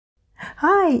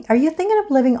Hi, are you thinking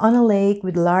of living on a lake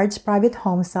with large private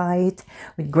home site,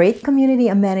 with great community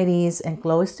amenities and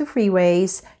close to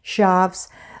freeways, shops,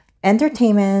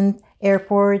 entertainment,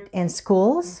 airport, and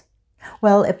schools?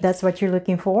 Well, if that's what you're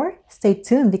looking for, stay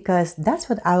tuned because that's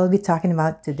what I will be talking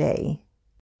about today.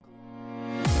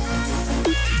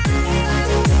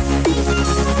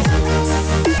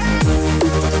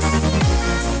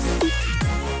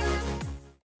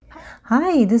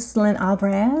 Hi, this is Lynn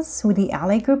Alvarez with the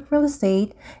LA Group Real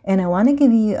Estate, and I want to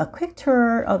give you a quick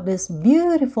tour of this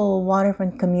beautiful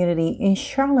waterfront community in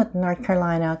Charlotte, North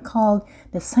Carolina called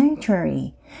The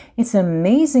Sanctuary. It's an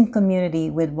amazing community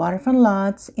with waterfront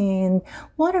lots and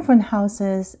waterfront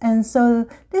houses, and so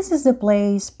this is the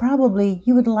place probably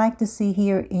you would like to see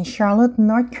here in Charlotte,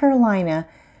 North Carolina.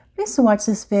 Please watch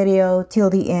this video till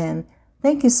the end.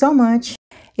 Thank you so much.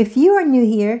 If you are new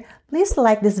here, please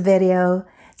like this video,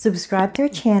 subscribe to our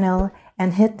channel,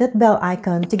 and hit that bell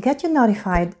icon to get you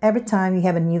notified every time we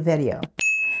have a new video.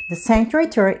 The Sanctuary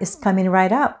tour is coming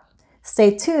right up.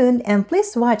 Stay tuned and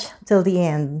please watch till the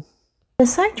end. The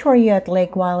Sanctuary at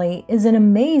Lake Wylie is an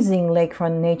amazing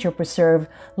lakefront nature preserve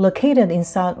located in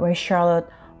southwest Charlotte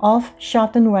off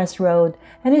Shopton West Road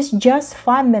and is just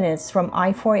 5 minutes from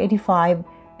I-485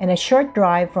 and a short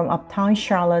drive from Uptown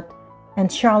Charlotte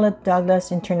and Charlotte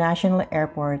Douglas International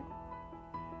Airport.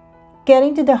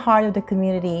 Getting to the heart of the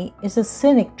community is a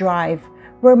scenic drive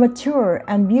where mature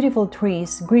and beautiful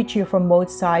trees greet you from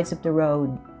both sides of the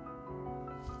road.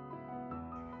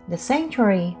 The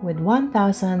Sanctuary, with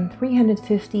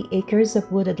 1,350 acres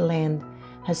of wooded land,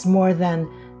 has more than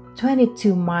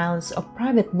 22 miles of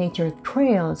private nature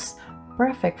trails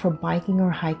perfect for biking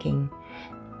or hiking.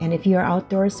 And if you are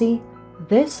outdoorsy,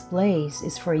 this place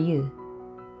is for you.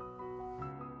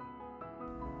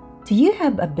 Do you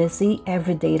have a busy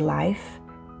everyday life?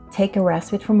 Take a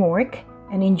respite from work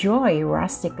and enjoy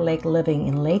rustic lake living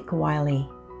in Lake Wylie.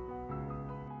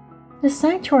 The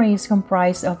Sanctuary is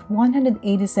comprised of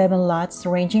 187 lots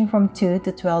ranging from 2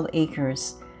 to 12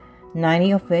 acres,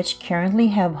 90 of which currently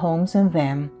have homes on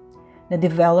them. The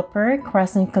developer,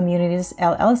 Crescent Communities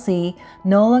LLC,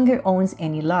 no longer owns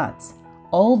any lots.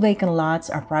 All vacant lots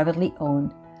are privately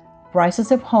owned.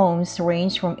 Prices of homes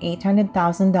range from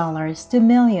 $800,000 to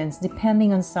millions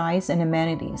depending on size and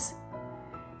amenities.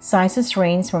 Sizes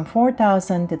range from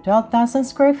 4,000 to 12,000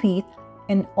 square feet,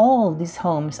 and all these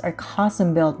homes are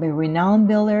custom built by renowned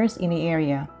builders in the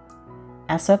area.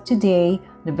 As of today,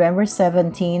 November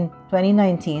 17,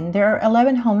 2019, there are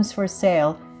 11 homes for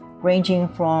sale ranging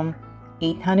from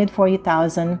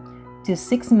 $840,000 to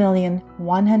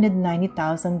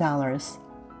 $6,190,000.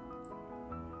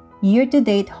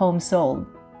 Year-to-date homes sold: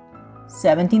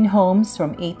 17 homes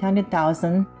from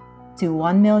 $800,000 to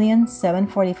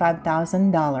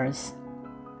 $1,745,000.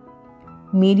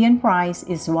 Median price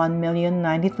is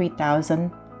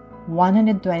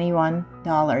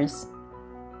 $1,093,121,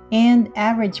 and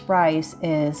average price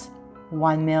is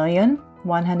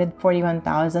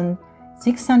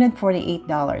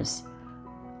 $1,141,648.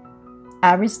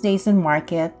 Average days on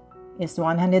market is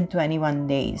 121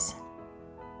 days.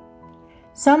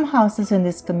 Some houses in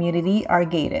this community are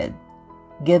gated,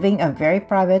 giving a very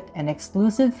private and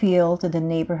exclusive feel to the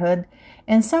neighborhood,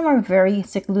 and some are very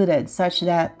secluded such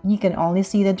that you can only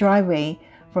see the driveway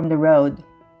from the road.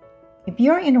 If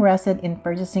you're interested in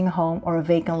purchasing a home or a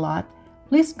vacant lot,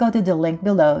 please go to the link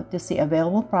below to see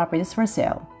available properties for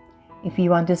sale. If you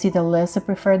want to see the list of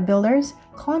preferred builders,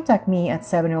 contact me at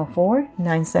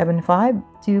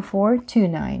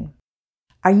 704-975-2429.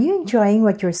 Are you enjoying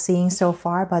what you're seeing so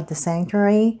far about the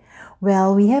Sanctuary?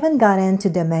 Well, we haven't gotten to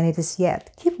the amenities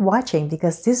yet. Keep watching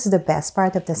because this is the best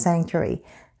part of the Sanctuary,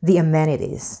 the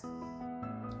amenities.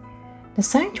 The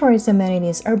Sanctuary's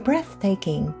amenities are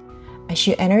breathtaking. As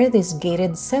you enter this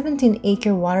gated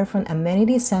 17-acre waterfront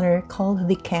amenity center called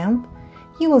The Camp,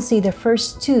 you will see the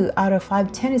first 2 out of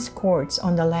 5 tennis courts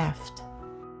on the left.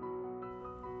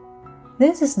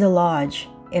 This is the Lodge.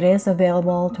 It is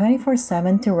available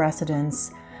 24/7 to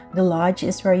residents. The Lodge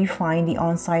is where you find the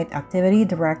on-site activity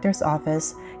director's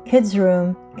office, kids'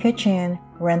 room, kitchen,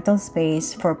 rental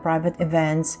space for private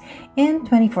events, and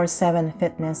 24/7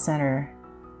 fitness center.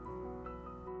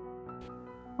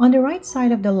 On the right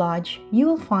side of the Lodge, you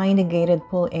will find a gated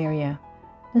pool area.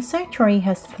 The Sanctuary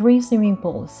has 3 swimming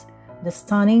pools, the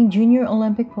stunning Junior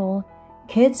Olympic Pool,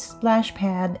 kids' splash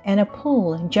pad, and a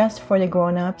pool just for the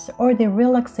grown-ups or the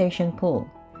relaxation pool.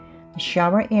 The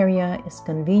shower area is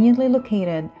conveniently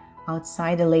located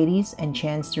outside the ladies' and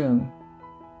gents' room.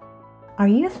 Are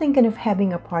you thinking of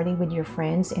having a party with your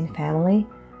friends and family?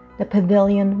 The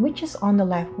pavilion, which is on the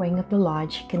left wing of the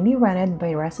lodge, can be rented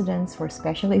by residents for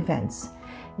special events.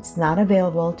 It's not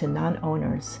available to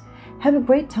non-owners. Have a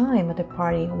great time at the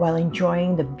party while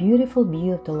enjoying the beautiful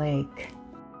view of the lake.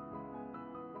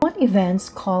 What events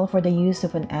call for the use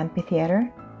of an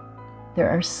amphitheater? There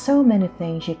are so many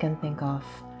things you can think of.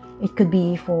 It could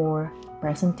be for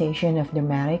presentation of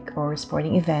dramatic or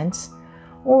sporting events,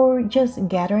 or just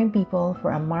gathering people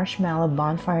for a marshmallow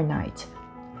bonfire night.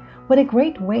 What a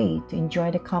great way to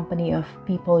enjoy the company of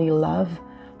people you love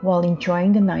while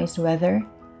enjoying the nice weather,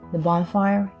 the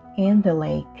bonfire, and the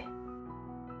lake.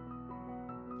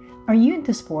 Are you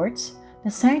into sports?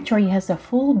 The sanctuary has a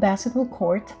full basketball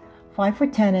court, 5 for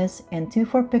tennis, and 2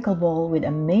 for pickleball with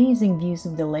amazing views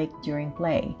of the lake during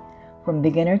play. From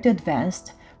beginner to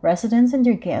advanced, residents and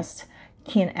their guests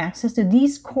can access to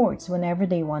these courts whenever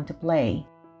they want to play.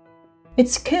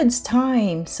 It's kids'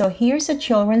 time, so here's a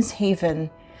children's haven.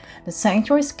 The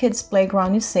sanctuary's kids'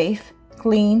 playground is safe,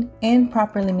 clean, and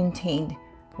properly maintained.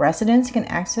 Residents can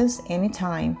access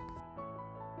anytime.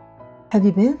 Have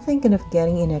you been thinking of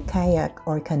getting in a kayak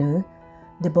or canoe?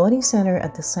 The boating center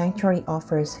at the sanctuary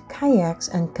offers kayaks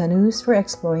and canoes for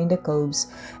exploring the coves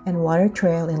and water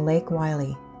trail in Lake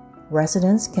Wylie.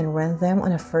 Residents can rent them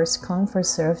on a first-come,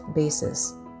 first-served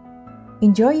basis.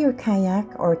 Enjoy your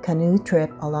kayak or canoe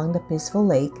trip along the peaceful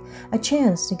lake, a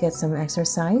chance to get some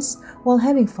exercise while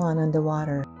having fun on the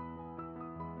water.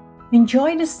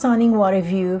 Enjoy the stunning water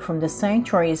view from the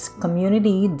sanctuary's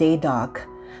community day dock.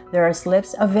 There are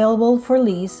slips available for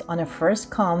lease on a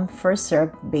first-come,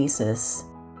 first-served basis.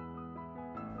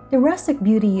 The rustic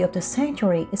beauty of the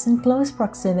sanctuary is in close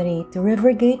proximity to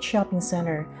Rivergate Shopping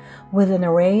Center, with an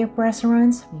array of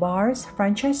restaurants, bars,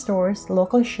 franchise stores,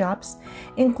 local shops,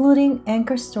 including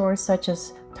anchor stores such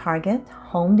as Target,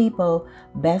 Home Depot,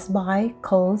 Best Buy,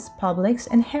 Kohl's, Publix,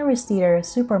 and Harris Teeter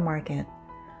Supermarket.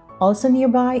 Also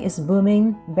nearby is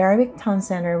booming Berwick Town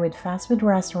Center with fast food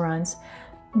restaurants,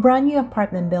 brand new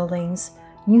apartment buildings,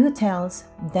 new hotels,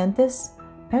 dentists,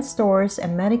 pet stores,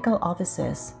 and medical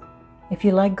offices. If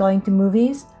you like going to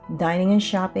movies, dining, and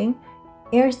shopping,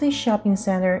 Airsley Shopping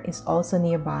Center is also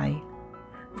nearby.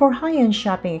 For high-end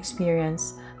shopping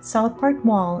experience, South Park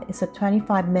Mall is a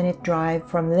 25-minute drive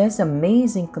from this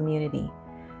amazing community.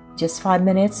 Just 5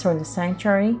 minutes from the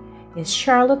sanctuary is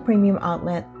Charlotte Premium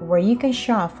Outlet, where you can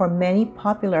shop for many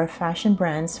popular fashion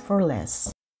brands for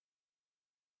less.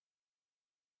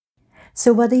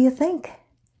 So what do you think?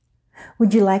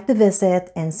 Would you like to visit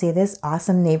and see this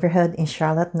awesome neighborhood in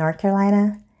Charlotte, North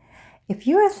Carolina? If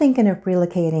you are thinking of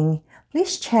relocating,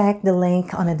 please check the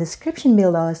link on the description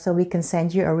below so we can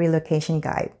send you a relocation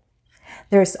guide.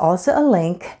 There's also a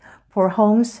link for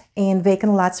homes and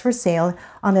vacant lots for sale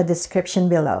on the description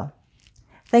below.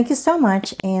 Thank you so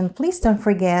much, and please don't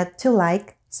forget to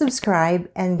like, subscribe,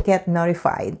 and get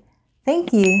notified.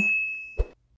 Thank you!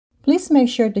 Please make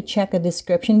sure to check the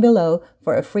description below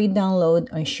for a free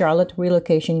download on Charlotte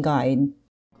Relocation Guide.